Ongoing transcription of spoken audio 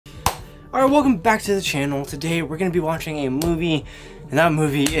Alright, welcome back to the channel. Today we're going to be watching a movie, and that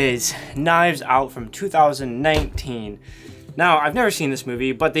movie is Knives Out from 2019. Now, I've never seen this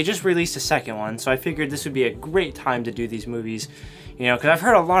movie, but they just released a second one, so I figured this would be a great time to do these movies, you know, because I've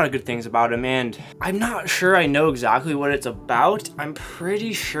heard a lot of good things about them, and I'm not sure I know exactly what it's about. I'm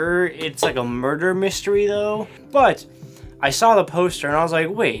pretty sure it's like a murder mystery, though, but I saw the poster and I was like,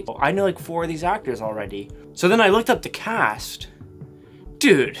 wait, I know like 4 of these actors already. So then I looked up the cast.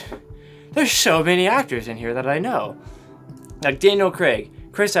 Dude, there's so many actors in here that I know. Like Daniel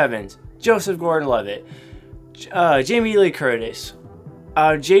Craig, Chris Evans, Joseph Gordon-Levitt, Jamie Lee Curtis,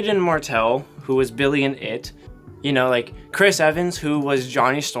 Jaden Martell, who was Billy in It. You know, like Chris Evans, who was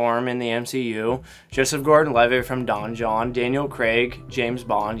Johnny Storm in the MCU. Joseph Gordon-Levitt from Don John. Daniel Craig, James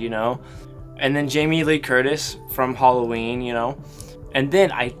Bond, you know. And then Jamie Lee Curtis from Halloween, you know. And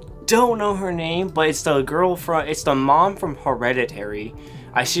then I don't know her name, but it's the girl from, it's the mom from Hereditary.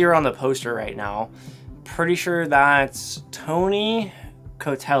 I see her on the poster right now. Pretty sure that's Toni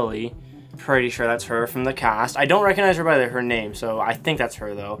Cotelli. Pretty sure that's her from the cast. I don't recognize her by her name, so I think that's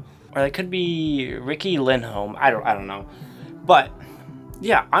her though. Or that could be Ricky Lindholm. I don't know. But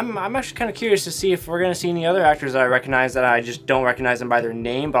yeah, I'm actually kind of curious to see if we're gonna see any other actors that I recognize that I just don't recognize them by their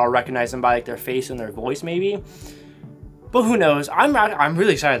name, but I'll recognize them by like their face and their voice maybe. But who knows? I'm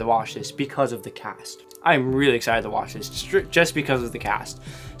really excited to watch this because of the cast. I'm really excited to watch this just because of the cast.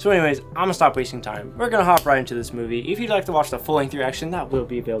 So anyways, I'm gonna stop wasting time. We're gonna hop right into this movie. If you'd like to watch the full-length reaction, that will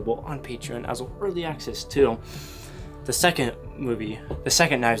be available on Patreon as well, early access too. The second movie, the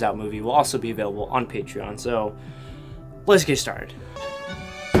second Knives Out movie, will also be available on Patreon. So let's get started.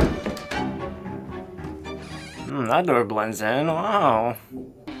 That door blends in. Wow.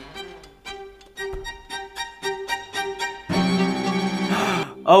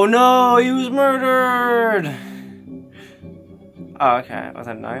 Oh no, he was murdered! Oh, okay, with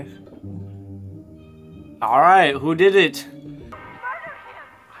a knife. Alright, who did it? Murder him!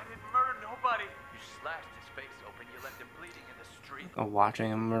 I didn't murder nobody. You slashed his face open, you left him bleeding in the street. Oh,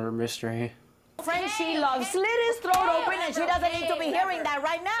 watching a murder mystery. Friend she loves slit his throat open and she doesn't need to be hearing that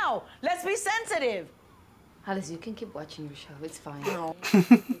right now. Let's be sensitive. Alice, you can keep watching your show. It's fine. No. Would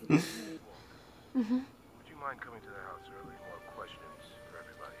you mind coming to the house early? More questions for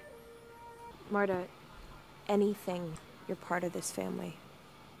everybody. Marta, anything. You're part of this family.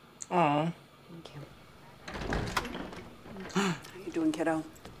 Aw. Thank you. How you doing, kiddo?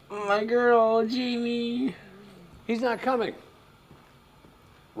 My girl, Jamie. He's not coming.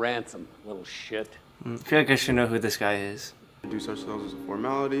 Ransom, little shit. I feel like I should know who this guy is. Introduce ourselves as a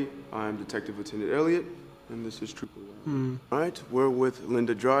formality. I'm Detective Lieutenant Elliott, and this is Trooper. All right, we're with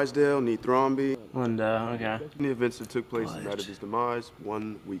Linda Drysdale, knee thromby. Linda, okay. The events that took place the night of his demise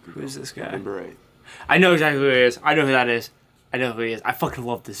 1 week ago. Who's this guy? November 8th. I know exactly who he is. I know who that is. I know who he is. I fucking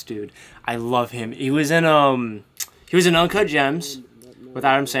love this dude. I love him. He was in Uncut Gems with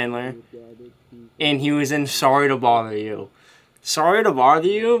Adam Sandler, and he was in Sorry to Bother You. Sorry to Bother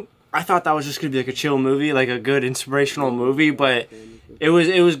You. I thought that was just gonna be like a chill movie, like a good inspirational movie, but it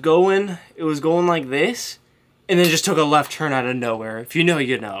was going like this, and then just took a left turn out of nowhere. If you know,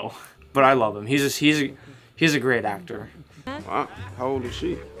 you know. But I love him. He's a great actor. Wow, how old is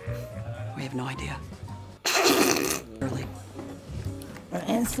she? We have no idea. Early.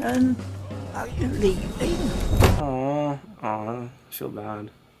 Grandson, are you leaving? Aw, I feel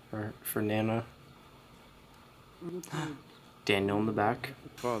bad for Nana. Daniel in the back.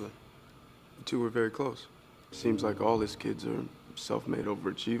 Father. The two were very close. Seems like all his kids are self-made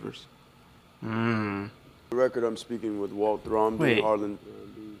overachievers. For the record, I'm speaking with Walt Thromby, Wait. Harlan.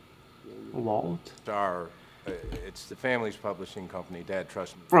 Walt? It's the family's publishing company. Dad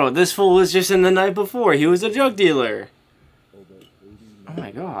trusts me. Bro, this fool was just in the night before. He was a drug dealer. Oh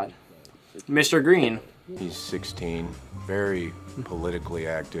my god. Mr. Green. He's 16, very politically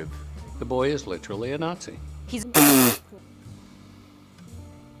active. The boy is literally a Nazi. I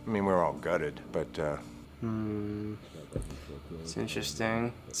mean, we're all gutted, but It's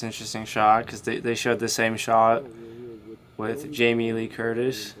interesting. It's an interesting shot because they showed the same shot with Jamie Lee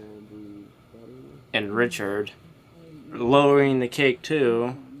Curtis and Richard lowering the cake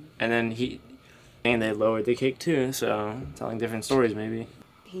too, and then they lowered the cake too, so telling different stories maybe.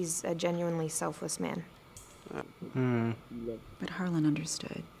 He's a genuinely selfless man. But Harlan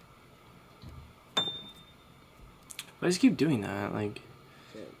understood. Why does he keep doing that? Like,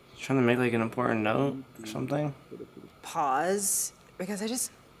 trying to make like an important note or something? Pause, because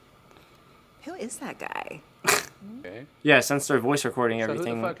who is that guy? Okay. Yeah, since they're voice recording everything.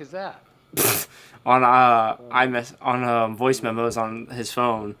 So who the fuck is that? on voice memos on his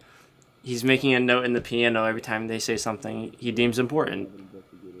phone. He's making a note in the piano every time they say something he deems important.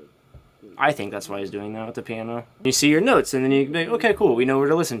 I think that's why he's doing that with the piano. You see your notes, and then you be like, okay, cool, we know where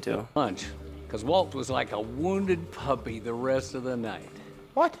to listen to. Lunch. Because Walt was like a wounded puppy the rest of the night.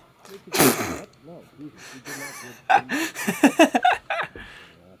 What?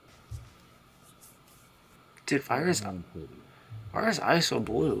 Dude, why is ice so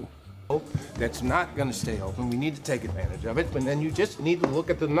blue? That's not gonna stay open. We need to take advantage of it, but then you just need to look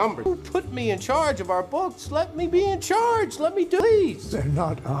at the numbers. Who put me in charge of our books? Let me be in charge. Let me do these. They're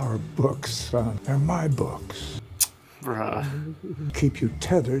not our books, son. They're my books. Bruh. Keep you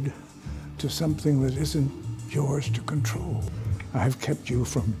tethered to something that isn't yours to control. I've kept you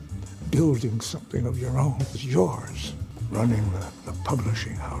from building something of your own. It's yours, running the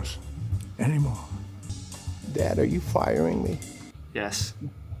publishing house anymore. Dad, are you firing me? Yes.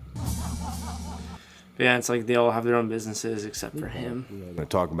 But yeah, it's like they all have their own businesses except for him. We're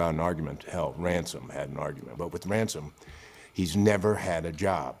talking about an argument. Hell, Ransom had an argument. But with Ransom, he's never had a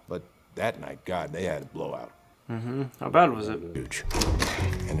job. But that night, God, they had a blowout. Mm-hmm. How bad was it? Huge.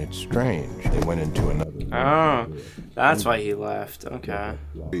 And it's strange. They went into another... Oh, that's why he left. Okay.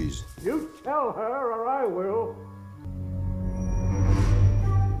 Please. You tell her or I will.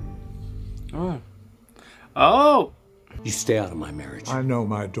 Oh. Oh! You stay out of my marriage. I know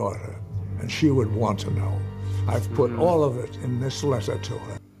my daughter, and she would want to know. I've put all of it in this letter to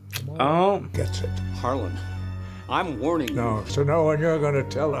her. Oh. Gets it. Harlan, I'm warning you. No, so no one you're gonna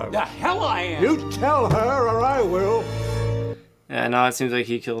tell her. The hell I am! You tell her or I will. Yeah, now it seems like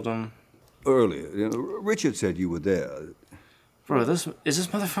he killed him. Earlier, Richard said you were there. Bro, is this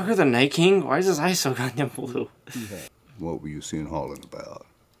motherfucker the Night King? Why is his eyes so goddamn blue? What were you seeing Harlan about?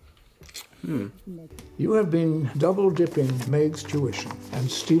 You have been double-dipping Meg's tuition and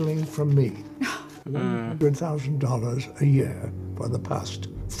stealing from me $100,000 a year for the past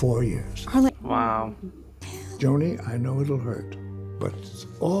 4 years. Wow. Joni, I know it'll hurt, but it's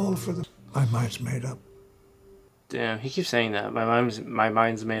all for the... My mind's made up. Damn, he keeps saying that. My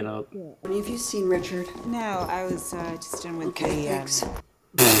mind's made up. Have you seen Richard? No, I was just in with Okay, the... thanks.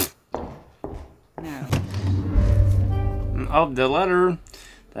 No. Oh, the letter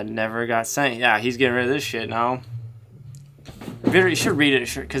that never got sent. Yeah, he's getting rid of this shit now. You should read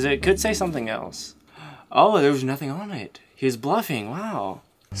it, because it could say something else. Oh, there was nothing on it. He was bluffing. Wow.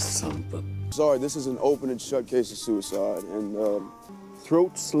 Son of a... Sorry, this is an open and shut case of suicide, and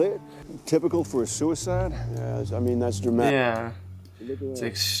Throat slit? Typical for a suicide? yeah, I mean, that's dramatic. Yeah. It's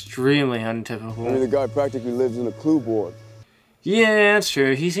extremely untypical. I mean, the guy practically lives in a clue board. Yeah, that's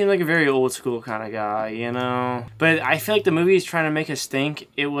true. He seemed like a very old school kind of guy, you know? But I feel like the movie is trying to make us think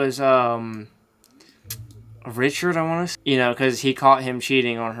it was, Richard, I want to say. You know, because he caught him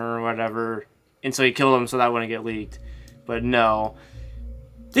cheating on her or whatever, and so he killed him so that wouldn't get leaked. But no.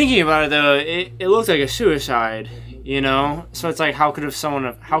 Thinking about it, though, it looked like a suicide, you know? So it's like, how could someone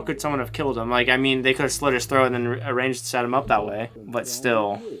have killed him? Like, I mean, they could have slit his throat and then arranged to set him up that way. But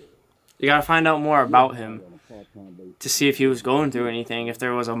still. You gotta find out more about him to see if he was going through anything, if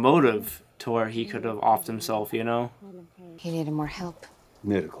there was a motive to where he could have offed himself, you know? He needed more help.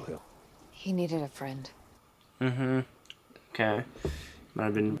 Medical help. He needed a friend. Mm-hmm. Okay. Might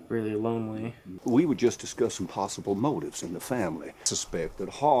have been really lonely. We were just discussing possible motives in the family. I suspect that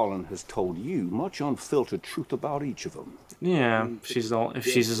Harlan has told you much unfiltered truth about each of them. Yeah, if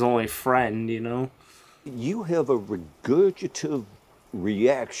she's his only friend, you know? You have a regurgitative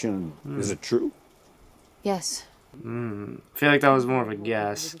reaction. Is it true? Yes. I feel like that was more of a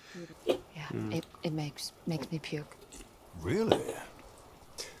guess. Yeah, it makes me puke. Really?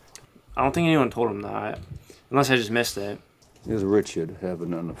 I don't think anyone told him that. Unless I just missed it. Is Richard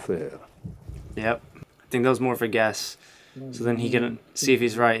having an affair? Yep. I think that was more of a guess. So then he could see if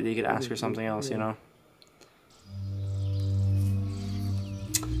he's right, he could ask her something else, you know?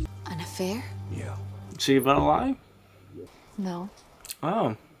 An affair? Yeah. She about to lie? No.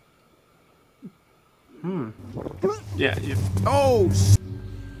 Oh. Yeah. Oh!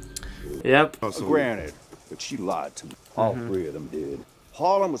 Yep. Granted, but she lied to me. All three of them did.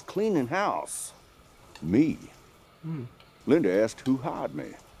 Harlan was cleaning house. Me. Linda asked who hired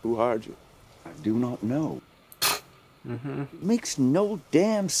me. Who hired you? I do not know. Makes no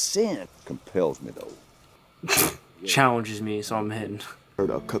damn sense. Compels me, though. Challenges me, so I'm hitting. Heard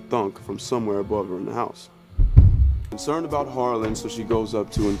a ka-thunk from somewhere above her in the house. Concerned about Harlan, so she goes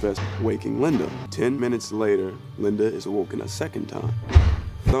up to investigate, waking Linda. 10 minutes later, Linda is awoken a second time.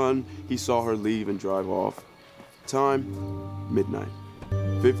 Son, he saw her leave and drive off. Time, midnight.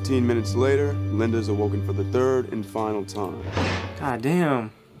 15 minutes later, Linda's awoken for the third and final time. God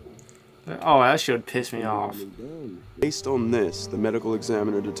damn. Oh, that should piss me off. Based on this, the medical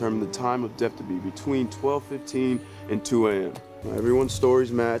examiner determined the time of death to be between 12:15 and 2 a.m. Now, everyone's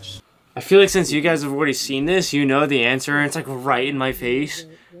stories match. I feel like since you guys have already seen this, you know the answer, and it's like right in my face.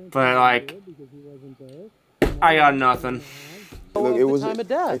 But like, I got nothing. Look, it was,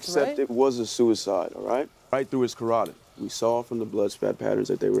 except it was a suicide, all right? Right through his carotid. We saw from the blood spat patterns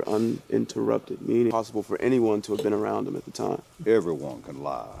that they were uninterrupted, meaning possible for anyone to have been around him at the time. Everyone can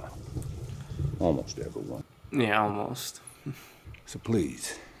lie. Almost everyone. Yeah, almost. So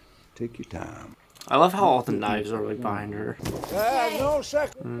please, take your time. I love how all the knives are like behind her. No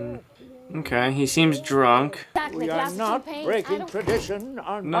second. Okay, he seems drunk. We are not breaking tradition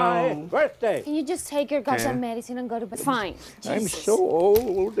on No. my birthday. Can you just take your goddamn medicine and go to bed? Fine. I'm so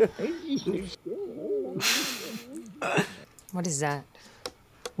old. What is that?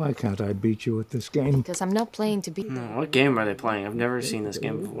 Why can't I beat you at this game? Because I'm not playing to beat. No, what game are they playing? I've never seen this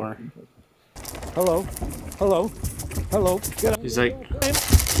game before. Hello? Hello? Hello? Get up. He's like,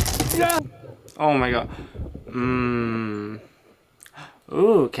 oh my god.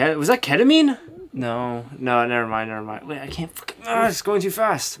 Ooh, was that ketamine? No, never mind. Wait, I can't fucking. It's going too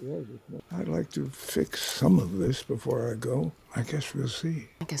fast. I'd like to fix some of this before I go. I guess we'll see.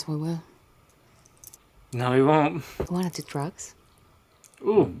 I guess we will. No, he won't. You want to do drugs?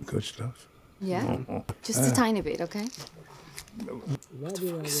 Ooh. Good stuff. Yeah? Just a tiny bit, okay?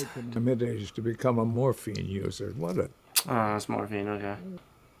 The mid-age to become a morphine user. What a... Oh, it's morphine, okay.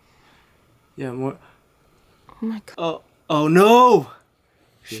 Yeah, more... Oh my god. Oh no!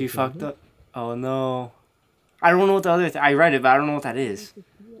 She fucked up. Oh no. I don't know what the other I read it, but I don't know what that is.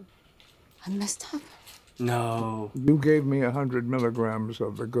 I messed up. No. You gave me 100 milligrams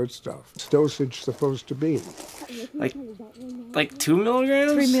of the good stuff. What's dosage supposed to be? Like 2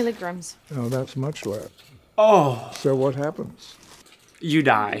 milligrams? 3 milligrams. Oh, that's much less. Oh. So what happens? You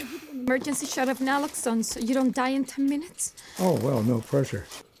die. Emergency shot of naloxone so you don't die in 10 minutes. Oh, well, no pressure.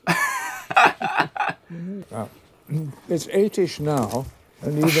 It's 8-ish now,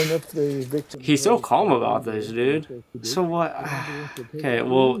 and even if the victim... He's so calm about this, dude. So what? Okay,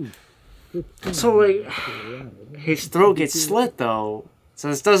 well... So, like, his throat gets slit, though. So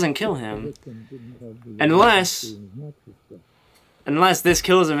this doesn't kill him. Unless this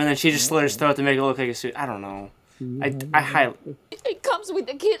kills him and then she just slit his throat to make it look like a suit. I don't know. I highly... It comes with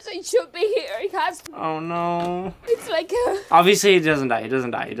the kids. It should be here. It has... Oh, no. It's like a... Obviously, he doesn't die. He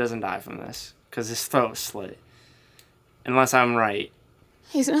doesn't die from this. Because his throat slit. Unless I'm right.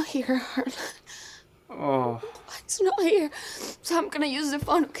 He's not here, Harlan. Oh. He's not here. So I'm gonna use the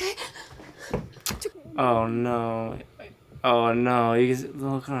phone, okay? Oh no. Oh no. You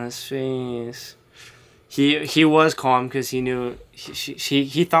can look on his face. He was calm because he knew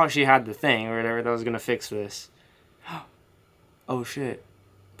he thought she had the thing or whatever that was gonna fix this. Oh shit.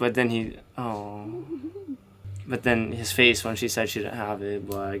 But then But then his face when she said she didn't have it,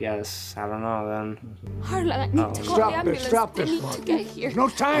 but I guess, I don't know then. Harlan, I need to call the ambulance. Stop this. They need to get here. There's no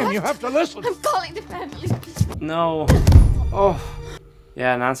time, you have to listen. I'm calling the family. No. Oh.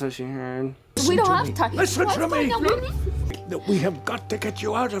 Yeah, and that's what she heard. We don't have time. Listen to me. Going on? We have got to get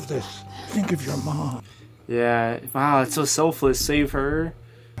you out of this. Think of your mom. Yeah. Wow, it's so selfless. Save her.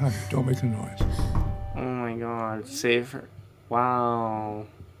 Don't make a noise. Oh my god. Save her. Wow.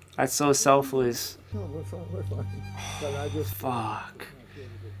 That's so selfless. Fuck.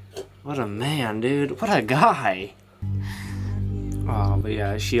 What a man, dude. What a guy. Oh, but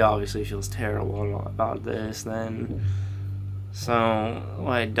yeah, she obviously feels terrible about this then. So,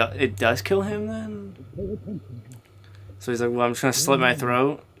 what, it does kill him then? So he's like, well, I'm just gonna slit my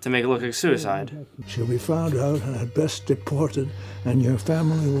throat to make it look like suicide. She'll be found out and at best deported, and your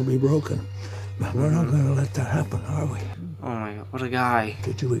family will be broken. But we're not going to let that happen, are we? Oh my god, what a guy.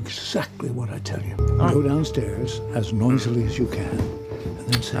 To do exactly what I tell you. Go downstairs as noisily as you can, and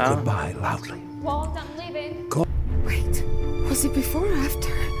then say goodbye loudly. Walt, I'm leaving. Call. Wait, was it before or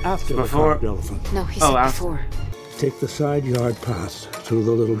after? After Before. the elephant. No, he said before. Take the side yard path through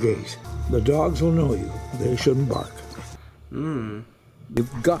the little gate. The dogs will know you. They shouldn't bark.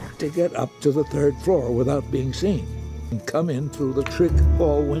 You've got to get up to the 3rd floor without being seen. And come in through the trick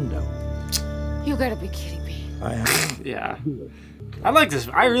hall window. You gotta be kidding me. I am. Yeah. I like this.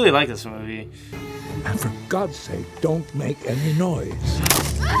 I really like this movie. And for God's sake, don't make any noise.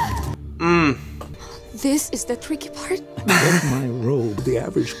 This is the tricky part. Get my robe. The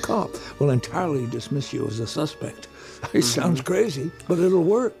average cop will entirely dismiss you as a suspect. It sounds crazy, but it'll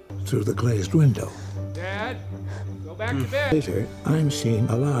work. Through the glazed window. Dad, go back to bed. Later, I'm seen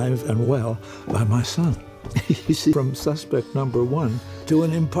alive and well by my son. You see, from suspect number 1 to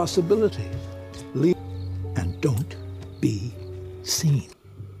an impossibility. Leave and don't be seen.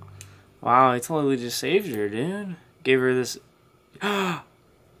 Wow, he totally just saved her, dude. Gave her this... Oh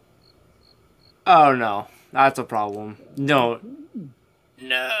no, that's a problem. No.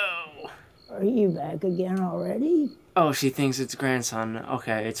 No. Are you back again already? Oh, she thinks it's grandson.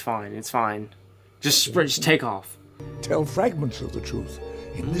 Okay, it's fine. It's fine. Just take off. Tell fragments of the truth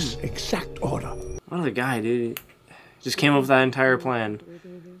in this exact order. What a guy, dude. Just came up with that entire plan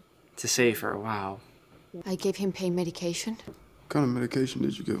to save her. Wow. I gave him pain medication. What kind of medication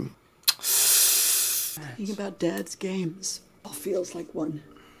did you give him? Thinking about Dad's games. All feels like one.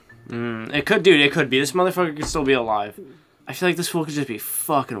 It could, dude. It could be. This motherfucker could still be alive. I feel like this fool could just be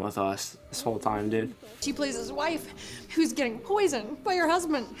fucking with us this whole time, dude. She plays his wife, who's getting poisoned by her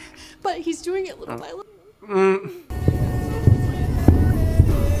husband, but he's doing it little by little.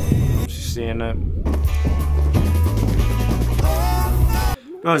 She's seeing it.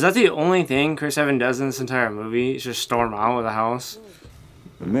 Bro, is that the only thing Chris Evans does in this entire movie? Is just storm out of the house?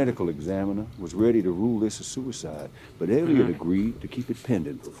 The medical examiner was ready to rule this a suicide, but Elliot agreed to keep it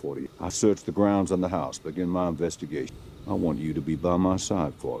pending for 40. I searched the grounds on the house, begin my investigation. I want you to be by my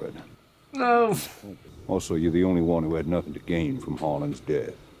side for it. No. Also, you're the only one who had nothing to gain from Harlan's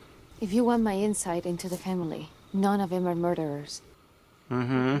death. If you want my insight into the family, none of them are murderers.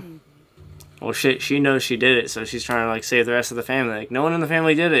 Well, shit, she knows she did it, so she's trying to, like, save the rest of the family. Like, no one in the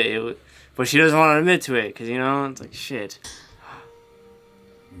family did it, but she doesn't want to admit to it, because, you know, it's like, shit.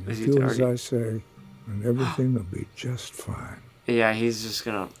 You do as I say, and everything will be just fine. Yeah, he's just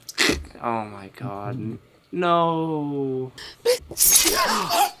gonna... Oh, my God. No.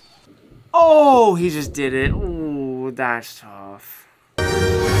 Oh, he just did it. Ooh, that's tough.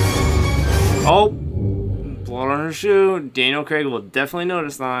 Oh, blood on her shoe. Daniel Craig will definitely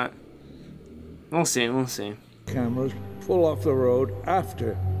notice that. We'll see, we'll see. Cameras pull off the road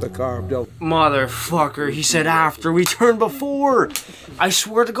after the car dealt. Motherfucker, he said after. We turned before. I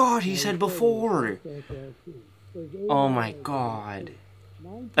swear to God, he said before. Oh my God.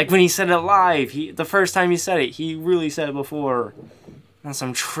 Like when he said it live, the first time he said it, he really said it before. Unless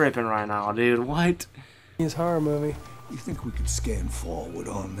I'm tripping right now, dude. What? His horror movie. You think we could scan forward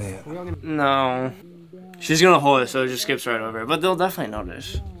on there? No. She's gonna hold it, so it just skips right over it. But they'll definitely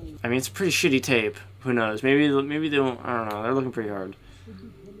notice. I mean, it's pretty shitty tape. Who knows? Maybe they won't. I don't know. They're looking pretty hard.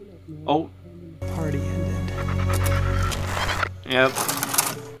 Oh. Party ended. Yep.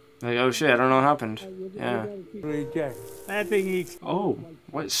 Like, oh shit, I don't know what happened. Yeah. Oh,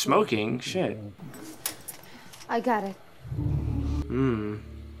 what? Smoking? Shit. I got it.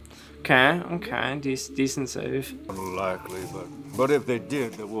 Okay, okay. Decent save. Unlikely, but if they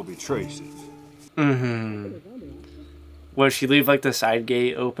did, there will be traces. Would she leave, like, the side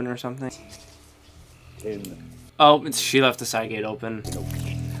gate open or something? Oh, she left the side gate open.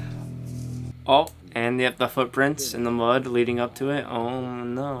 Oh, and yep, the footprints in the mud leading up to it. Oh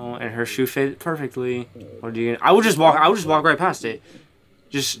no, and her shoe fit perfectly. What do you? I would just walk right past it.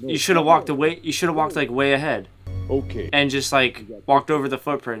 Just you should have walked away. You should have walked like way ahead. Okay. And just like walked over the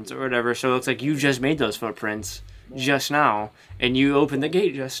footprints or whatever. So it looks like you just made those footprints just now, and you opened the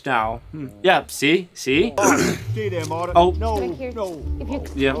gate just now. Yeah. See. Stay there, Marta. Oh. No.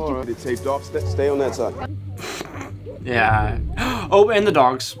 Yeah. All right, it's taped off. Stay on that side. Yeah. Oh, and the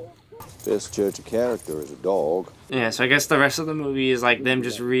dogs. Best judge of character is a dog. Yeah, so I guess the rest of the movie is like them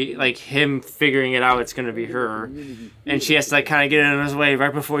just like him figuring it out it's gonna be her. And she has to like kind of get in his way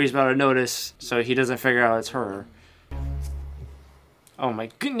right before he's about to notice, so he doesn't figure out it's her. Oh my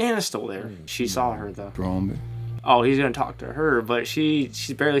good, Nana's still there. She saw her though. Oh, he's gonna talk to her, but she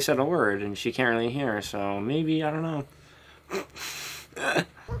barely said a word and she can't really hear, so maybe, I don't know.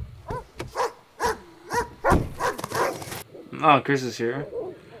 Oh, Chris is here.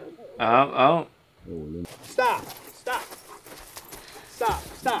 Oh. Stop!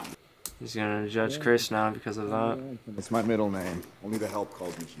 He's gonna judge Chris now because of that. It's my middle name. Only the help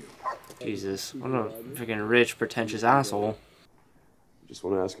calls me Hugh. Jesus, what a freaking rich, pretentious asshole. Just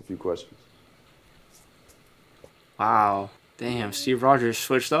want to ask a few questions. Wow. Damn, Steve Rogers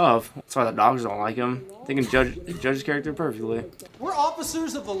switched up. That's why the dogs don't like him. They can judge his character perfectly. We're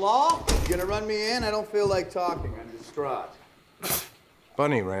officers of the law. You gonna run me in? I don't feel like talking. I'm distraught.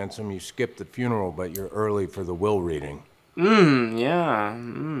 Funny, Ransom, you skipped the funeral, but you're early for the will reading. Yeah.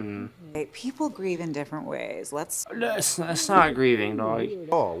 People grieve in different ways. That's not grieving, dog.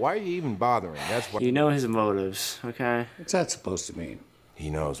 Oh, why are you even bothering? That's what... You know his motives, okay? What's that supposed to mean? He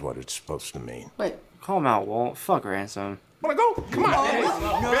knows what it's supposed to mean. Wait. Call him out, Walt. Fuck Ransom. Wanna go? Come on!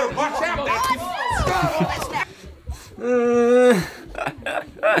 No, watch out!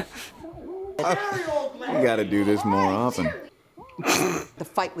 You gotta do this more often. The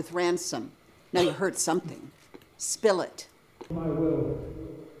fight with Ransom. Now you heard something. Spill it.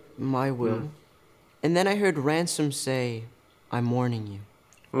 My will. And then I heard Ransom say, I'm warning you.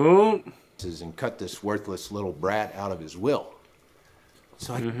 Oh. And cut this worthless little brat out of his will.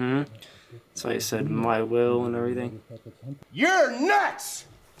 So I... That's why he said my will and everything. You're nuts!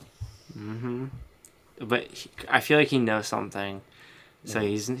 But I feel like he knows something. So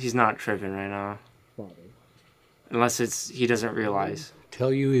he's not tripping right now. Unless he doesn't realize.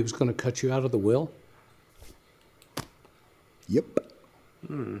 Tell you he was going to cut you out of the will? Yep.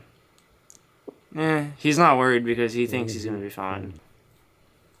 He's not worried because he thinks he's gonna be fine.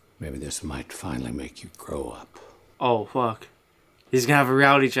 Maybe this might finally make you grow up. Oh, fuck. He's gonna have a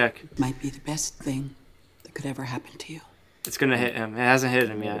reality check. Might be the best thing that could ever happen to you. It's gonna hit him. It hasn't hit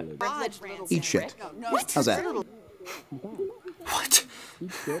him yet. Eat shit. How's that? What?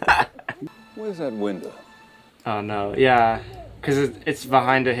 Where's that window? Oh, no. Yeah. Because it's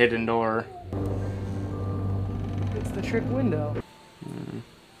behind a hidden door. It's the trick window.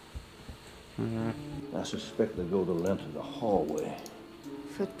 I suspect they go the length of the hallway.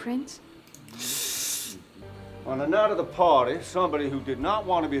 Footprints? On the night of the party, somebody who did not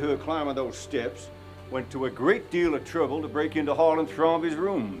want to be heard climbing those steps went to a great deal of trouble to break into Harlan Thrombey's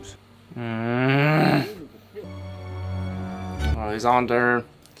rooms. Oh, he's on to her.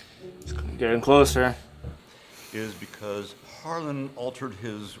 It's getting closer. Is because Harlan altered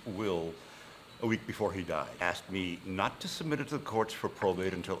his will a week before he died. Asked me not to submit it to the courts for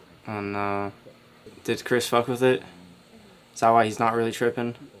probate until... Oh, no. Did Chris fuck with it? Is that why he's not really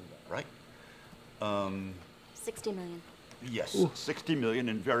tripping? Right. 60 million. Yes, 60 million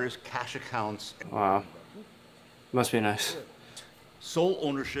in various cash accounts. Wow. Must be nice. Sole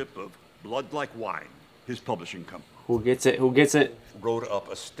ownership of Blood Like Wine, his publishing company. Who gets it? Who gets it? Wrote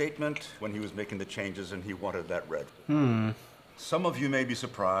up a statement when he was making the changes and he wanted that read. Some of you may be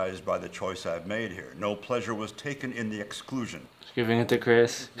surprised by the choice I've made here. No pleasure was taken in the exclusion. Just giving it to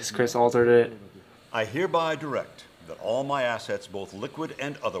Chris, because Chris altered it. I hereby direct that all my assets, both liquid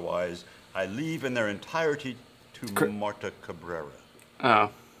and otherwise, I leave in their entirety to Marta Cabrera.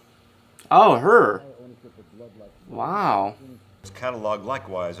 Oh. Oh, her. Wow. His catalog,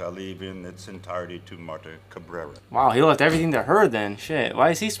 likewise, I leave in its entirety to Marta Cabrera. Wow, he left everything to her then. Shit.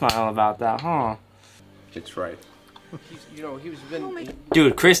 Why is he smiling about that, huh? It's right. You know, he was been...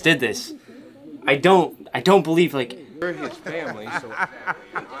 Dude, Chris did this. I don't believe, like... You're his family, so...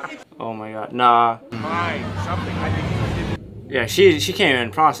 Oh my god. Nah. Fine, something. I think he did... Yeah, she can't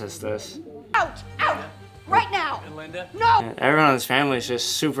even process this. Out! Out! Right now! And Linda? No! Yeah, everyone in his family is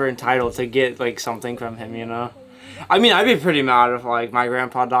just super entitled to get, like, something from him, you know? I mean, I'd be pretty mad if, like, my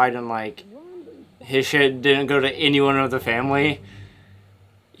grandpa died and, like, his shit didn't go to anyone of the family.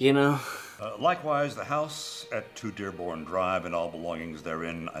 You know? Likewise, the house at 2 Dearborn Drive and all belongings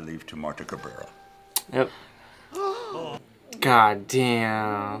therein I leave to Marta Cabrera. Yep. God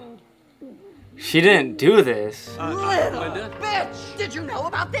damn. She didn't do this. Little bitch! Did you know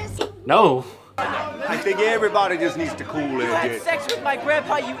about this? No. I think everybody just needs to cool You their had jets. sex with my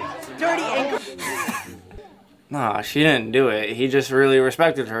grandpa, you dirty angry... Nah, she didn't do it. He just really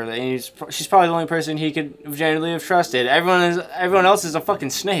respected her. She's probably the only person he could genuinely have trusted. Everyone else is a fucking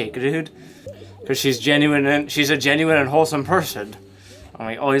snake, dude. Because she's genuine and she's a genuine and wholesome person. I'm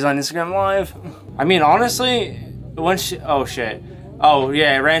like, oh, he's on Instagram Live. I mean, honestly, oh shit. Oh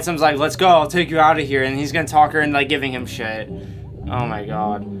yeah, Ransom's like, let's go. I'll take you out of here, and he's gonna talk her and like giving him shit. Oh my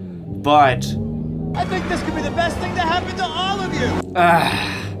god. But I think this could be the best thing to happen to all of you.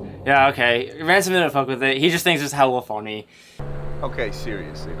 yeah, okay. Ransom didn't fuck with it. He just thinks it's hella funny. Okay,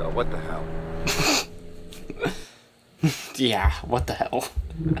 seriously though, what the hell? Yeah, what the hell?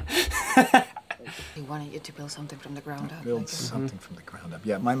 He wanted you to build something from the ground up. Build something from the ground up.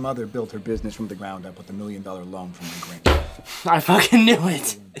 Yeah, my mother built her business from the ground up with $1 million loan from my grandpa. I fucking knew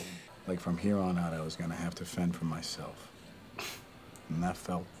it. Like from here on out, I was gonna have to fend for myself. And that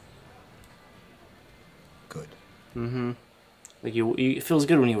felt good. Like it feels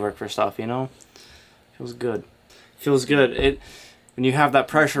good when you work for stuff, you know? Feels good. Feels good. When you have that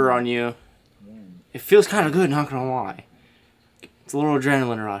pressure on you, it feels kind of good, not gonna lie. It's a little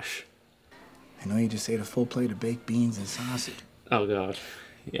adrenaline rush. I know you just ate a full plate of baked beans and sausage. Oh god.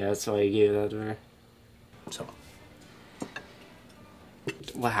 Yeah, that's why I gave that to her. So,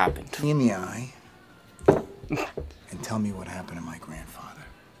 what happened? look me in the eye and tell me what happened to my grandfather.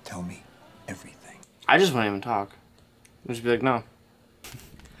 Tell me everything. I just wouldn't even talk. I'd just be like, no.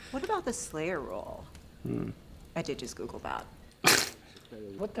 What about the Slayer rule? I did just Google that.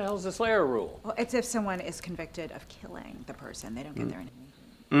 What the hell's the Slayer rule? Well, it's if someone is convicted of killing the person, they don't get their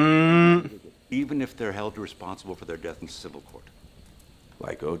name. Even if they're held responsible for their death in civil court.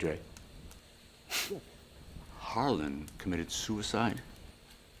 Like OJ. Harlan committed suicide.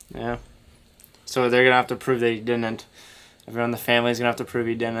 Yeah. So they're gonna have to prove they didn't. Everyone in the family's gonna have to prove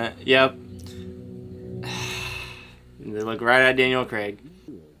he didn't. Yep. They look right at Daniel Craig.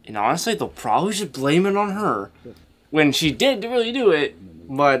 And honestly, they'll probably just blame it on her. When she did really do it,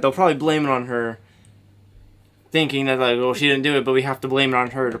 but they'll probably blame it on her. Thinking that, like, well, she didn't do it, but we have to blame it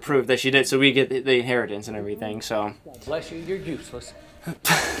on her to prove that she did, so we get the inheritance and everything, so. Bless you, you're useless.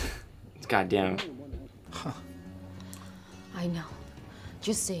 Goddamn. I know.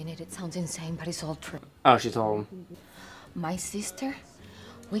 Just saying it, it sounds insane, but it's all true. Oh, she told him. My sister,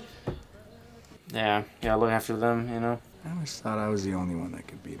 we... Yeah, look after them, you know? I always thought I was the only one that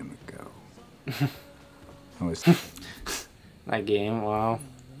could beat him at Go. I was... That game, wow.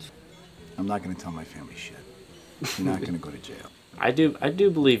 I'm not gonna tell my family shit. You're not gonna go to jail. I do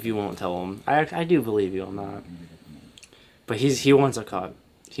believe you won't tell him. I do believe you on that. But he wants a cut.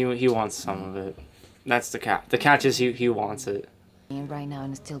 He wants some of it. That's the catch. The catch is he wants it. Right now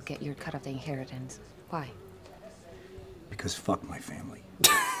and still get your cut of the inheritance. Why? Because fuck my family.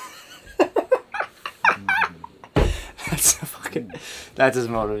 That's his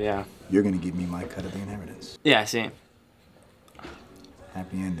motive, yeah. You're gonna give me my cut of the inheritance. Yeah, see.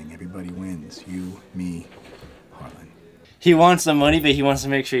 Happy ending. Everybody wins. You, me, Harlan. He wants the money, but he wants to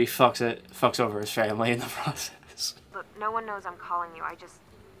make sure he fucks over his family in the process. Look, no one knows I'm calling you.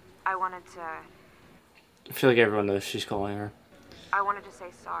 I wanted to... I feel like everyone knows she's calling her. I wanted to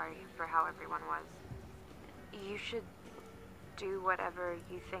say sorry for how everyone was. You should do whatever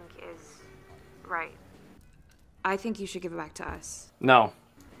you think is right. I think you should give it back to us. No.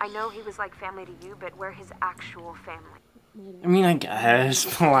 I know he was like family to you, but we're his actual family. I mean, I guess,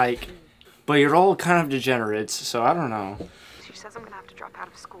 but you're all kind of degenerates, so I don't know. She says I'm gonna have to drop out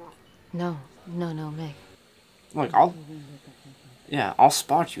of school. No, Meg. Like, I'll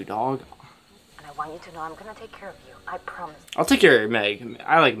spot you, dog. And I want you to know I'm gonna take care of you. I promise. I'll take care of Meg.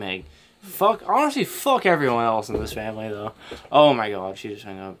 I like Meg. Honestly, fuck everyone else in this family, though. Oh my god, she just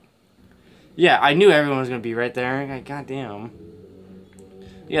hung up. Yeah, I knew everyone was gonna be right there. Like, goddamn.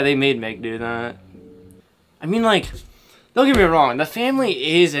 Yeah, they made Meg do that. I mean, like, don't get me wrong. The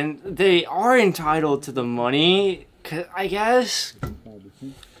family is, and they are entitled to the money, I guess.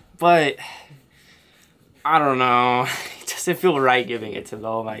 But, I don't know. It doesn't feel right giving it to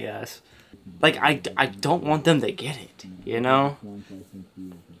them, I guess. Like, I don't want them to get it, you know?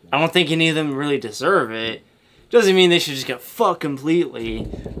 I don't think any of them really deserve it. Doesn't mean they should just get fucked completely,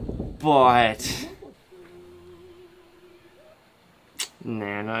 but...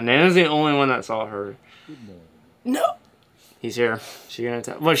 Nana's the only one that saw her. No! He's here. She gonna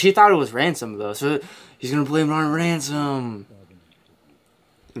tell. Well, she thought it was Ransom, though, so he's gonna blame it on Ransom.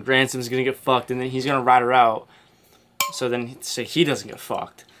 Ransom's gonna get fucked, and then he's gonna rat her out. So then he doesn't get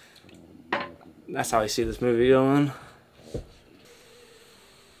fucked. That's how I see this movie going.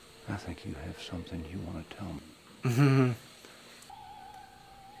 I think you have something you want to tell me.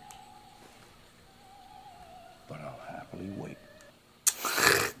 But I'll happily wait.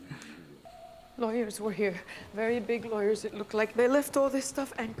 Lawyers were here. Very big lawyers, it looked like. They left all this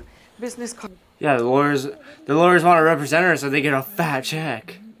stuff and business cards. Yeah, the lawyers want to represent her so they get a fat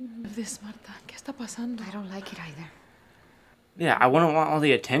check. This, Marta, ¿qué está pasando? I don't like it either. Yeah, I wouldn't want all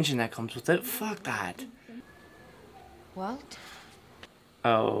the attention that comes with it. Fuck that. Walt?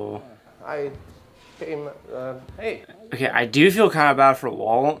 Oh. I came, hey. Okay, I do feel kind of bad for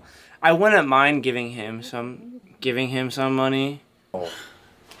Walt. I wouldn't mind giving him some money. Oh,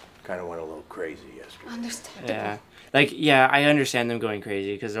 kind of went a little crazy yesterday. Understandable. Yeah. Like, yeah, I understand them going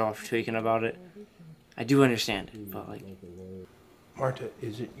crazy because they're all tweaking about it. I do understand it, but like... Marta,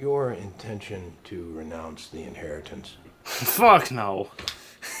 is it your intention to renounce the inheritance? Fuck no.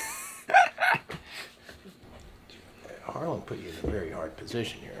 Harlan put you in a very hard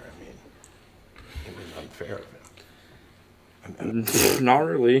position here. I mean, it was unfair of him. Not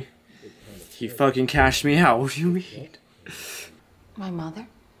really. He fucking cashed me out. What do you mean? My mother?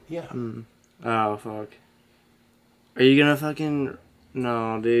 Yeah. Oh, fuck. Are you gonna fucking...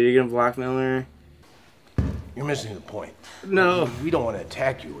 No, dude, you're gonna blackmail her? You're missing the point. No. We don't want to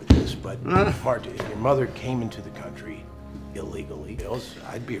attack you with this, but Marta, if your mother came into the country illegally,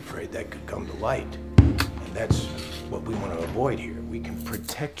 I'd be afraid that could come to light. And that's what we want to avoid here. We can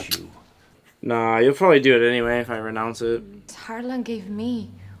protect you. Nah, you'll probably do it anyway if I renounce it. Harlan gave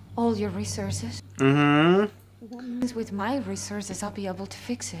me all your resources. Mm-hmm. With my resources, I'll be able to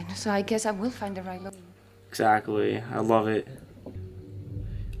fix it. So I guess I will find the right look. Exactly. I love it.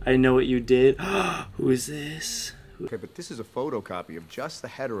 I know what you did. Who is this? Okay, but this is a photocopy of just the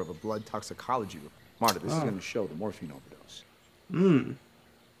header of a blood toxicology report. Marta, this is going to show the morphine overdose.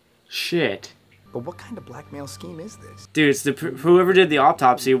 Shit. But what kind of blackmail scheme is this? Dude, it's whoever did the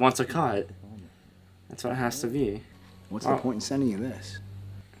autopsy wants a cut. That's what it has to be. What's the point in sending you this?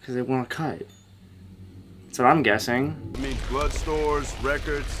 Because they want a cut. That's what I'm guessing. It means blood stores,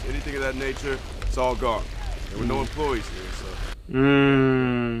 records, anything of that nature, it's all gone. There were no employees here, so...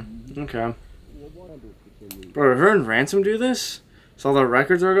 Okay. Bro, did her and Ransom do this? So all the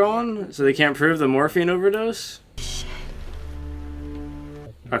records are gone? So they can't prove the morphine overdose?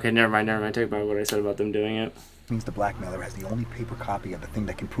 Okay, never mind. Take back what I said about them doing it. Means the blackmailer has the only paper copy of the thing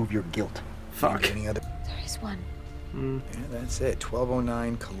that can prove your guilt. Fuck. Any other... There is one. Yeah, that's it.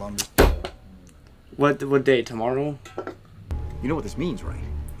 1209 Columbus. What date? Tomorrow? You know what this means, right?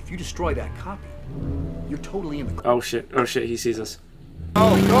 If you destroy that copy, you're totally in the... Oh shit, he sees us.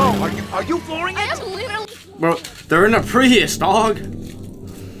 Oh no! Are you flooring it? I am literally... Bro, they're in a Prius, dog!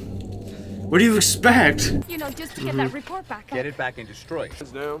 What do you expect? You know, just to get that report back. Get it back and destroy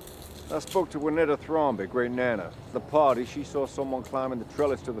it. Down. I spoke to Juanetta Thromby, great Nana. At the party, she saw someone climbing the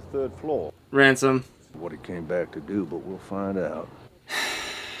trellis to the 3rd floor. Ransom. What he came back to do, but we'll find out.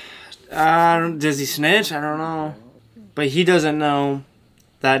 Does he snitch? I don't know. But he doesn't know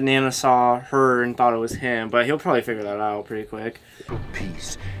that Nana saw her and thought it was him, but he'll probably figure that out pretty quick.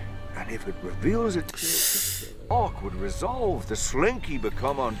 Peace. And if it reveals it, awkward resolve, the slinky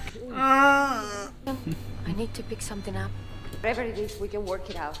become on... I need to pick something up. Whatever it is, we can work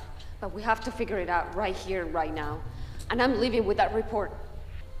it out. But we have to figure it out right here, right now. And I'm leaving with that report.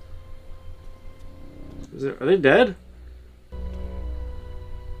 Are they dead?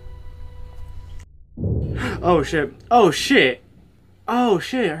 Oh shit. Oh shit. Oh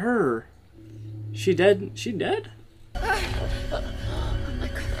shit, her. She dead? She dead?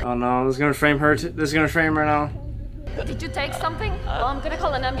 Oh no, this is gonna frame her. This is gonna frame her now. Did you take something? Well, I'm gonna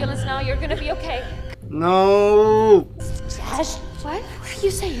call an ambulance now. You're gonna be okay. No. Sash, what are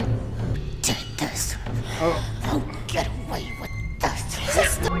you saying? Take this. Oh. Don't get away with this.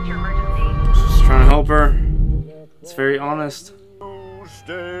 Just trying to help her. It's very honest.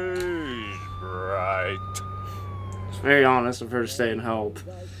 Stays right. It's very honest of her to stay and help,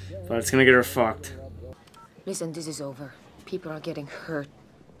 but it's gonna get her fucked. Listen, this is over. People are getting hurt.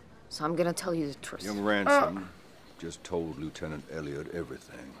 So I'm gonna tell you the truth. Young Ransom just told Lieutenant Elliot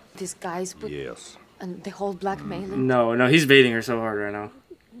everything. These guys put... Yes. And the whole blackmailing. No, he's baiting her so hard right now.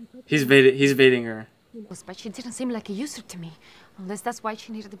 He's baiting her. But she didn't seem like a user to me. Unless that's why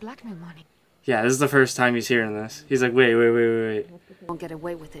she needed the blackmail money. Yeah, this is the first time he's hearing this. He's like, wait. Won't get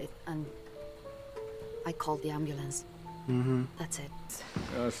away with it, and I called the ambulance. That's it.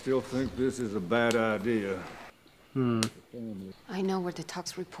 I still think this is a bad idea. I know where the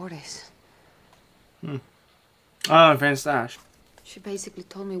tox report is. Oh, Van Stash. She basically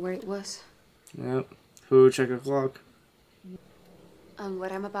told me where it was. Yep. Who check a clock? And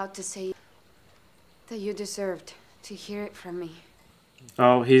what I'm about to say, that you deserved to hear it from me.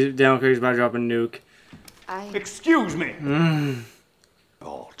 Oh, Daniel Craig's about to drop a nuke. Excuse me.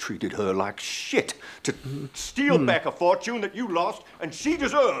 All treated her like shit to steal back a fortune that you lost and she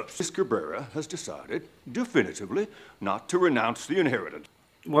deserves. Miss Cabrera has decided definitively not to renounce the inheritance.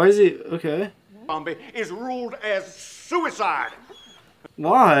 Why is he okay? Zombie is ruled as suicide.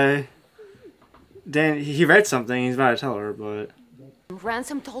 Why? Dan, he read something. He's about to tell her, but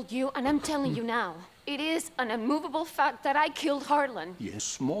Ransom told you, and I'm telling you now. It is an immovable fact that I killed Harlan. Yes,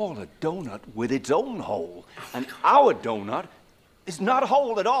 smaller donut with its own hole, and our donut is not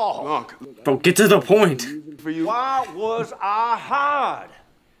whole at all. Look, bro, get to the point. For you. Why was I hired?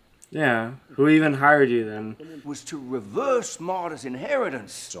 Yeah, who even hired you then? Was to reverse Marta's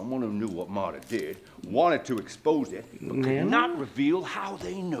inheritance. Someone who knew what Marta did wanted to expose it, but could not reveal how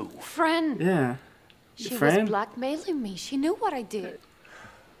they knew. Friend. Yeah. She was blackmailing me. She knew what I did.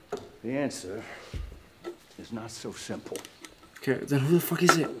 The answer is not so simple. Okay, then who the fuck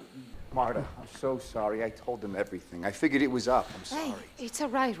is it? Marta, I'm so sorry. I told them everything. I figured it was up. I'm sorry. Hey, it's all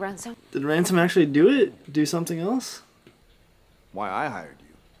right, Ransom. Did Ransom actually do it? Do something else? Why I hired you?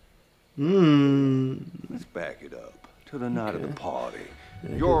 Let's back it up to the night of the party.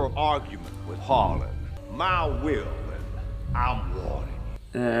 Your argument with Harlan, my will, and I'm warning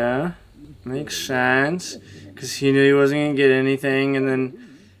you. Yeah, makes sense. Because he knew he wasn't going to get anything, and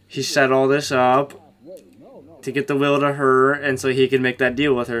then he set all this up to get the will to her, and so he could make that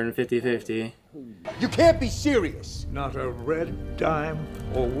deal with her in 50-50. You can't be serious. Not a red dime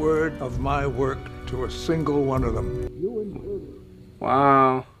or word of my work to a single one of them.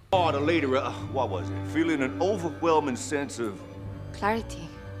 Wow. Marta later, what was it? Feeling an overwhelming sense of... Clarity.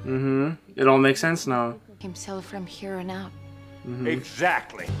 It all makes sense now. Himself from here on out.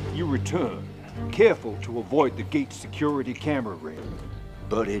 Exactly. You return, careful to avoid the gate security camera ring.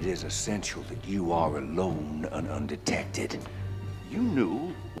 But it is essential that you are alone and undetected. You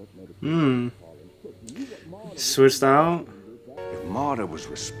knew. Switched out? If Marta was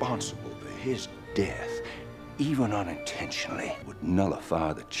responsible for his death, even unintentionally, would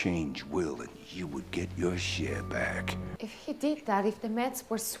nullify the change will and you would get your share back. If he did that, if the meds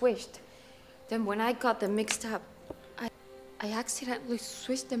were switched, then when I got them mixed up, I accidentally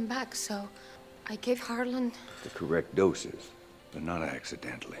switched them back, so I gave Harlan The correct doses, but not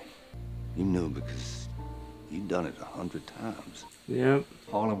accidentally. You knew because you'd done it 100 times. Yep.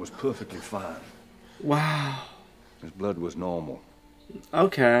 Harlan was perfectly fine. Wow. His blood was normal.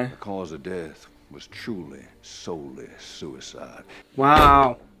 Okay. The cause of death was truly, solely suicide.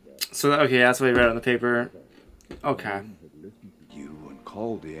 Wow. So, okay, that's what he read on the paper. Okay. You and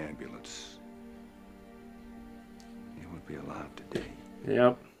called the ambulance. You would be alive today.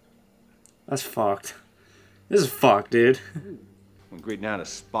 Yep. That's fucked. This is fucked, dude. When Great Nana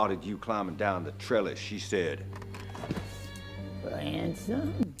spotted you climbing down the trellis, she said,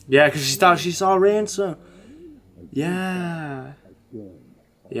 Ransom? Yeah, because she thought she saw Ransom. Yeah.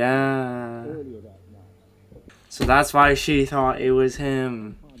 Yeah. So that's why she thought it was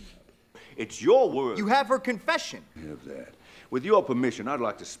him. It's your word. You have her confession. You have that. With your permission, I'd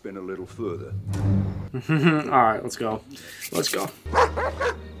like to spin a little further. Alright, let's go. Let's go.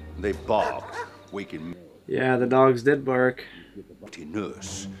 They barked, waking me. Yeah, the dogs did bark.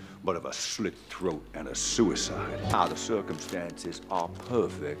 Nurse, but of a slit throat and a suicide. Now the circumstances are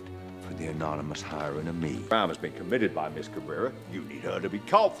perfect for the anonymous hiring of me. Crime has been committed by Miss Cabrera. You need her to be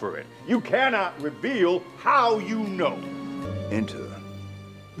caught for it. You cannot reveal how you know. Enter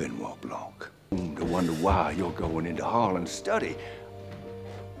Benoit Blanc. To wonder why you're going into Harlan's study.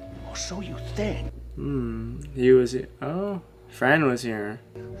 Or so you think. He was here. Oh, Fran was here.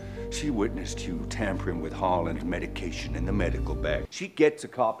 She witnessed you tampering with Harlan's medication in the medical bag. She gets a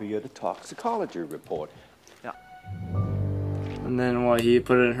copy of the toxicology report. Now, And then what, he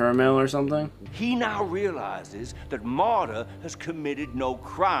put it in her mail or something? he now realizes that Marta has committed no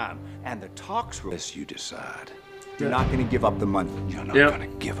crime, and the tox unless you decide. You're not going to give up the money. You're not going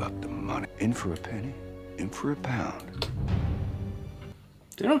to give up the money. In for a penny, in for a pound.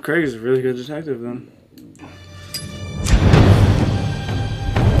 Daniel Craig is a really good detective then.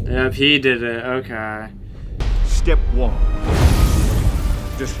 Yep, he did it. Okay. Step 1.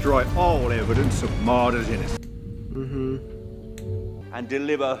 Destroy all evidence of Marta's innocence. And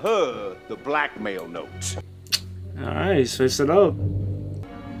deliver her the blackmail notes. Alright, he switched it up.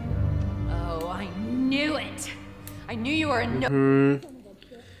 Oh, I knew it. I knew you were a no.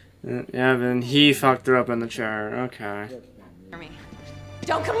 Yeah, then he fucked her up in the chair. Okay.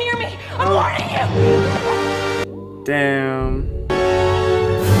 Don't come near me. I'm warning you. Damn.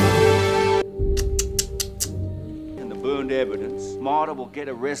 And the burned evidence, Marta will get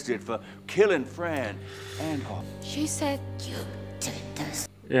arrested for killing Fran and her. She said you did this.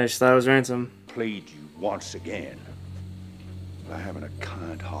 Yeah, she thought it was Ransom. Played you once again by having a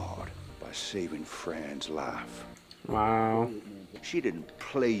kind heart, by saving Fran's life. Wow. She didn't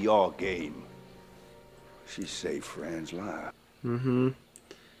play your game. She saved Fran's life.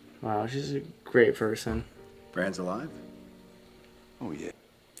 Wow, she's a great person. Fran's alive? Oh, yeah.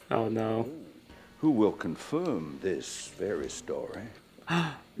 Oh, no. Who will confirm this very story?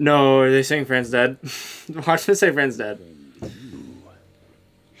 No, are they saying Fran's dead? Watch them say Fran's dead.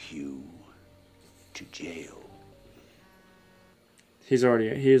 Hugh to jail. He's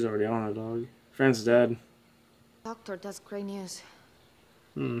already on it, dog. Fran's dead. Doctor, that's great news.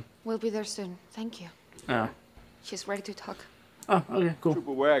 We'll be there soon. Thank you. Oh. She's ready to talk. Oh, okay, cool.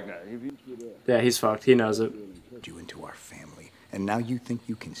 Trooper Wagner. Yeah, he's fucked. He knows it. You into our family, and now you think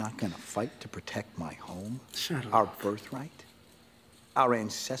you can not gonna fight to protect my home? Shut up. Our birthright? Our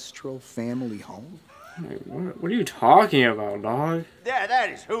ancestral family home? What are you talking about, dog?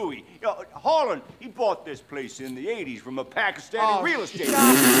 That is Huey. You know, Harlan, he bought this place in the 80s from a Pakistani real estate.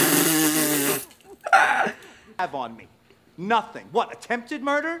 Have on me. Nothing. What, attempted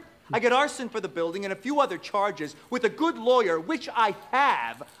murder? I get arson for the building and a few other charges. With a good lawyer, which I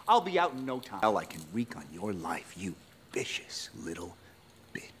have, I'll be out in no time. Hell, I can wreak on your life, you vicious little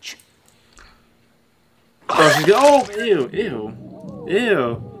bitch. Oh, she's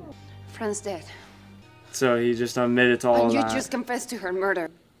ew. Fran's dead. So he just admitted to all And you that. just confessed to her murder.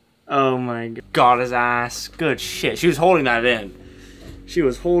 Oh my god. Got his ass. Good shit. She was holding that in. She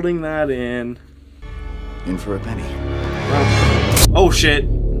was holding that in. In for a penny. Oh shit.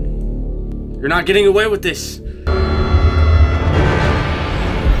 You're not getting away with this.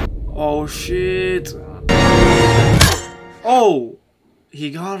 Oh shit. Oh.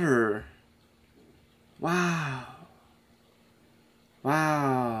 He got her. Wow.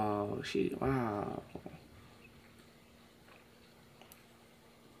 Wow. Wow.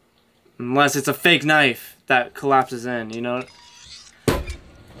 Unless it's a fake knife that collapses in, you know?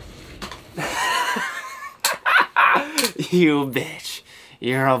 You bitch.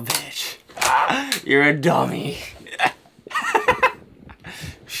 You're a bitch. You're a dummy.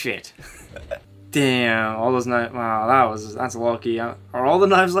 Shit. Damn, all those knives. Wow, that's lucky. Are all the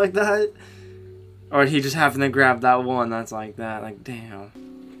knives like that? Or did he just happen to grab that one that's like that? Like, damn.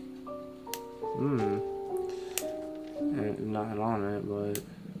 Nothing on it, but...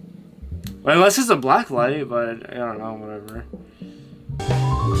 Well, unless it's a black light, but I don't know, whatever.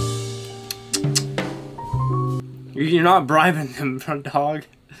 You're not bribing them, dog.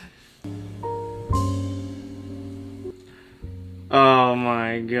 Oh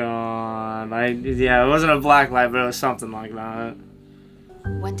my god. Yeah, it wasn't a black light, but it was something like that.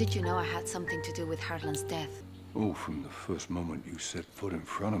 When did you know I had something to do with Harlan's death? Oh, from the first moment you set foot in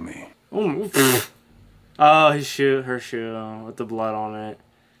front of me. Oh, his shoe, her shoe, with the blood on it.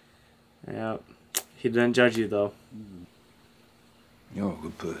 Yep. He didn't judge you, though. You're a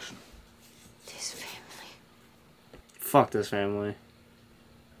good person. This family. Fuck this family.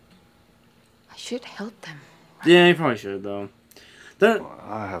 I should help them. Yeah, you probably should, though. Well,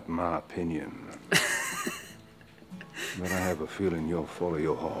 I have my opinion. But I have a feeling you'll follow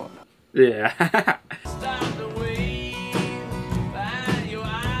your heart. Yeah.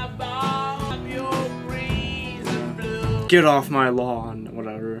 Get off my lawn,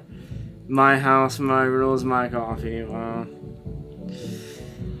 whatever. My house, my rules, my coffee. Well,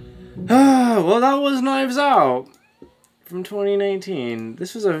 well, that was Knives Out from 2019.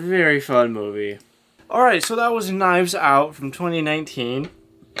 This was a very fun movie. Alright, so that was Knives Out from 2019.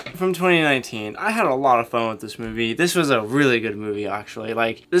 I had a lot of fun with this movie. This was a really good movie, actually.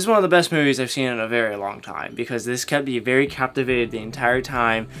 Like, this is one of the best movies I've seen in a very long time, because this kept me very captivated the entire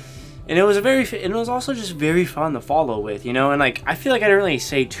time. And it was also just very fun to follow with, you know? And like, I feel like I didn't really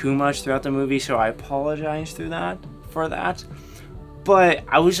say too much throughout the movie, so I apologize for that. But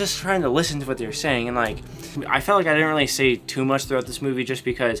I was just trying to listen to what they were saying, and like, I felt like I didn't really say too much throughout this movie just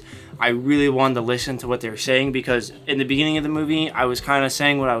because I really wanted to listen to what they were saying, because in the beginning of the movie, I was kind of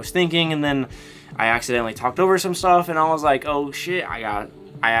saying what I was thinking, and then I accidentally talked over some stuff, and I was like, oh shit, I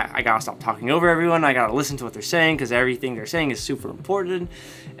gotta stop talking over everyone, I gotta listen to what they're saying, because everything they're saying is super important.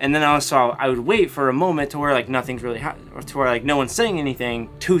 And then I would wait for a moment to where like nothing's really or to where like no one's saying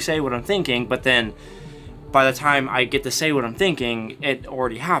anything to say what I'm thinking, but then by the time I get to say what I'm thinking, it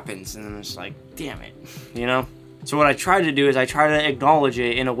already happens, and I'm just like, damn it, you know? So what I try to do is I try to acknowledge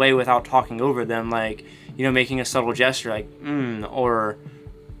it in a way without talking over them, like, you know, making a subtle gesture like, or,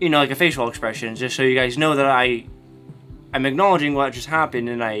 you know, like a facial expression, just so you guys know that I'm acknowledging what just happened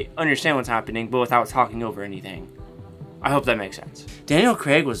and I understand what's happening, but without talking over anything. I hope that makes sense. Daniel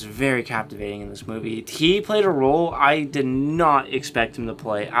Craig was very captivating in this movie. He played a role I did not expect him to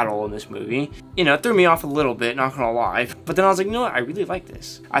play at all in this movie. You know, it threw me off a little bit, not gonna lie. But then I was like, you know what, I really like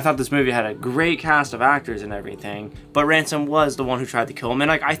this. I thought this movie had a great cast of actors and everything, but Ransom was the one who tried to kill him. And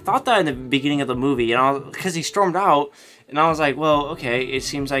like, I thought that in the beginning of the movie, and because he stormed out, and I was like, well, okay, it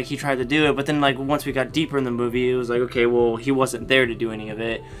seems like he tried to do it. But then like, once we got deeper in the movie, it was like, okay, well, he wasn't there to do any of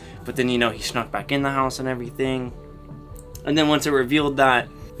it. But then, you know, he snuck back in the house and everything. And then once it revealed that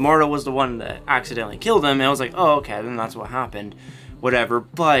Marta was the one that accidentally killed him, and I was like, oh, okay, then that's what happened. Whatever.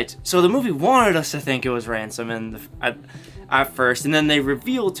 But, so the movie wanted us to think it was Ransom at first, and then they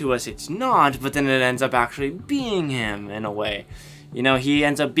revealed to us it's not, but then it ends up actually being him, in a way. You know, he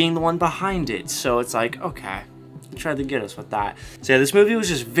ends up being the one behind it, so it's like, okay. He tried to get us with that. So yeah, this movie was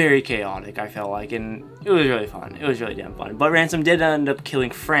just very chaotic, I felt like, and it was really fun. It was really damn fun. But Ransom did end up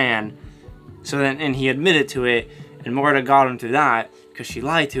killing Fran, so then, and he admitted to it, and Marta got him through that because she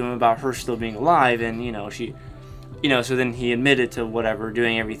lied to him about her still being alive, and you know, so then he admitted to whatever,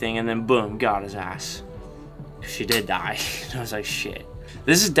 doing everything, and then boom, got his ass. She did die. I was like, shit.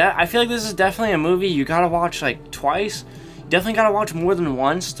 I feel like this is definitely a movie you gotta watch like twice. You definitely gotta watch more than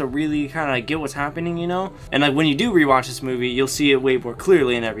once to really kind of like, get what's happening, you know? And like when you do rewatch this movie, you'll see it way more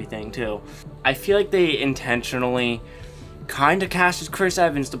clearly and everything too. I feel like they intentionally kind of casted Chris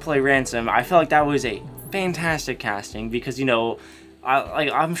Evans to play Ransom. I felt like that was a fantastic casting because, you know,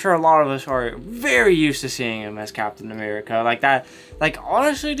 I'm sure a lot of us are very used to seeing him as Captain America. Like that, like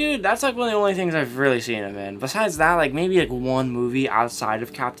honestly, dude, that's like one of the only things I've really seen him in. Besides that, like maybe like one movie outside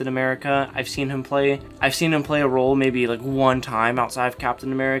of Captain America I've seen him play. I've seen him play a role maybe like one time outside of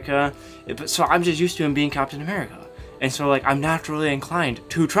Captain America. So I'm just used to him being Captain America. And so like I'm naturally inclined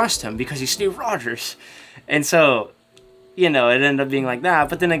to trust him because he's Steve Rogers. And so, you know, it ended up being like that.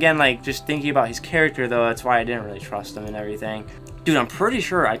 But then again, like, just thinking about his character, though, that's why I didn't really trust him and everything. Dude, I'm pretty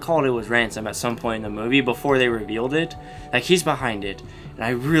sure I called it was Ransom at some point in the movie before they revealed it. Like, he's behind it. And I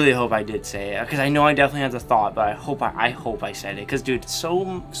really hope I did say it, because I know I definitely had the thought, but I hope I said it. Because, dude,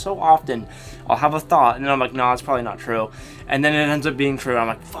 so often I'll have a thought, and then I'm like, no, it's probably not true. And then it ends up being true. I'm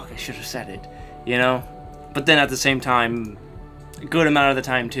like, fuck, I should have said it, you know? But then at the same time, a good amount of the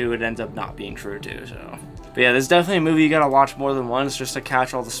time, too, it ends up not being true, too, so... But yeah, this is definitely a movie you gotta watch more than once just to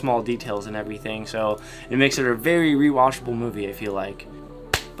catch all the small details and everything, so it makes it a very rewatchable movie, I feel like.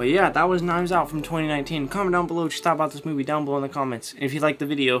 But yeah, that was Knives Out from 2019. Comment down below what you thought about this movie down below in the comments. And if you liked the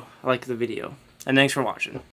video, like the video. And thanks for watching.